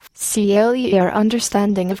CLER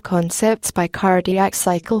Understanding of Concepts by Cardiac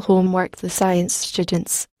Cycle Homework. The science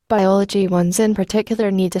students, biology ones in particular,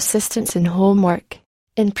 need assistance in homework.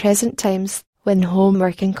 In present times, when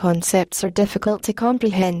homework and concepts are difficult to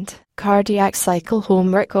comprehend, Cardiac Cycle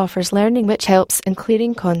Homework offers learning which helps in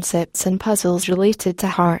clearing concepts and puzzles related to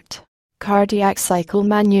heart. Cardiac Cycle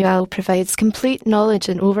Manual provides complete knowledge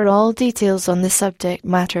and overall details on the subject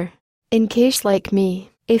matter. In case like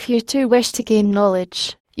me, if you too wish to gain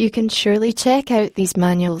knowledge, you can surely check out these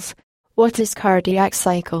manuals. What is cardiac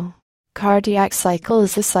cycle? Cardiac cycle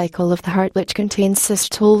is the cycle of the heart which contains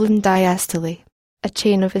systole and diastole. A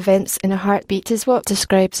chain of events in a heartbeat is what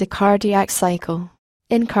describes a cardiac cycle.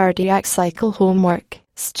 In cardiac cycle homework,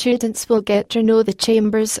 students will get to know the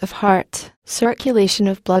chambers of heart, circulation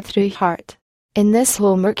of blood through heart. In this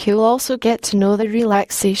homework you'll also get to know the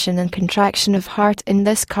relaxation and contraction of heart in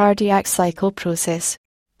this cardiac cycle process.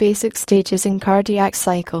 Basic stages in cardiac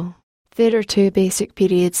cycle. There are two basic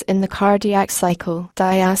periods in the cardiac cycle,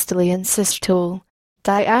 diastole and systole.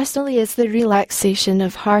 Diastole is the relaxation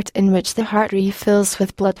of heart in which the heart refills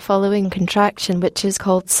with blood following contraction, which is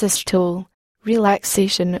called systole.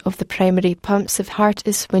 Relaxation of the primary pumps of heart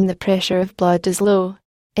is when the pressure of blood is low.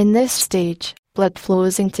 In this stage, blood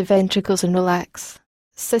flows into ventricles and relax.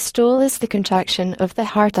 Systole is the contraction of the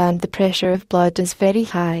heart and the pressure of blood is very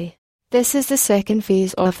high. This is the second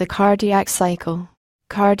phase of the cardiac cycle.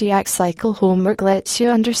 Cardiac cycle homework lets you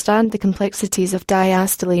understand the complexities of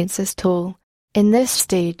diastole and systole. In this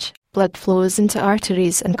stage, blood flows into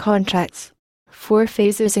arteries and contracts. 4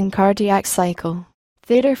 phases in cardiac cycle.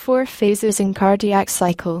 There are 4 phases in cardiac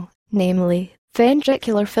cycle, namely,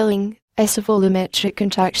 ventricular filling, isovolumetric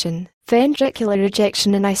contraction, ventricular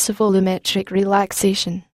ejection and isovolumetric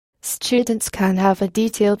relaxation. Students can have a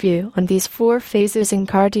detailed view on these 4 phases in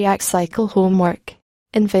cardiac cycle homework.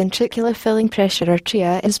 In ventricular filling, pressure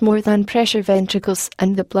atria is more than pressure ventricles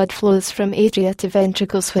and the blood flows from atria to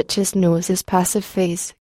ventricles, which is known as passive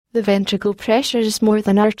phase. The ventricle pressure is more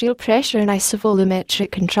than arterial pressure in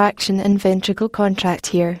isovolumetric contraction and ventricle contract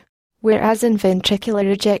here. Whereas in ventricular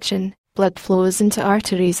ejection, blood flows into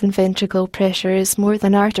arteries and ventricle pressure is more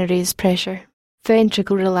than arteries pressure.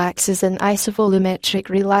 Ventricle relaxes in isovolumetric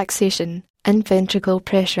relaxation, and ventricle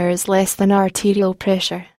pressure is less than arterial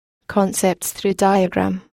pressure. Concepts through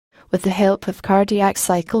diagram. With the help of cardiac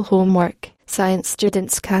cycle homework, science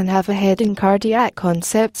students can have a head in cardiac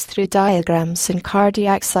concepts through diagrams, and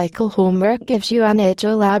cardiac cycle homework gives you an edge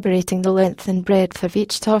elaborating the length and breadth of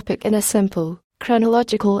each topic in a simple,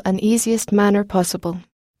 chronological and easiest manner possible.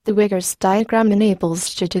 The Wiggers diagram enables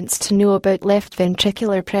students to know about left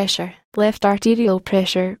ventricular pressure, left arterial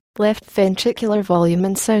pressure, left ventricular volume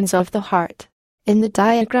and sounds of the heart. In the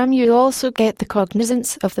diagram you also get the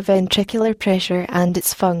cognizance of the ventricular pressure and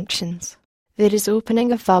its functions. There is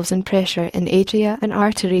opening of valves and pressure in atria and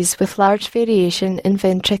arteries with large variation in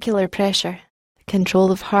ventricular pressure.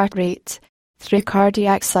 Control of heart rate. Through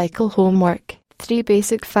cardiac cycle homework, 3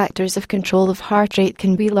 basic factors of control of heart rate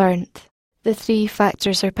can be learnt. The 3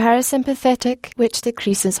 factors are parasympathetic, which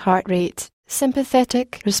decreases heart rate,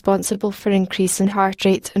 sympathetic, responsible for increase in heart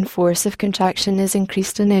rate and force of contraction, is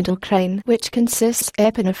increased in endocrine, which consists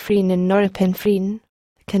epinephrine and norepinephrine.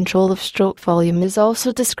 Control of stroke volume is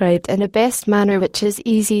also described in a best manner which is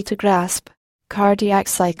easy to grasp. Cardiac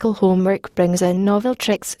cycle homework brings in novel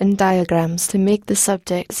tricks and diagrams to make the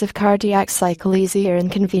subjects of cardiac cycle easier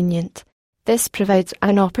and convenient. This provides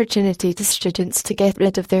an opportunity to students to get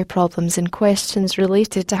rid of their problems and questions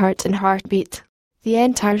related to heart and heartbeat. The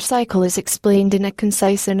entire cycle is explained in a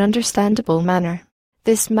concise and understandable manner.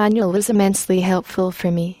 This manual was immensely helpful for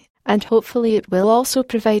me, and hopefully it will also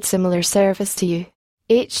provide similar service to you.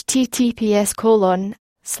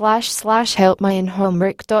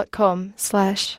 https://helpmyinhomework.com/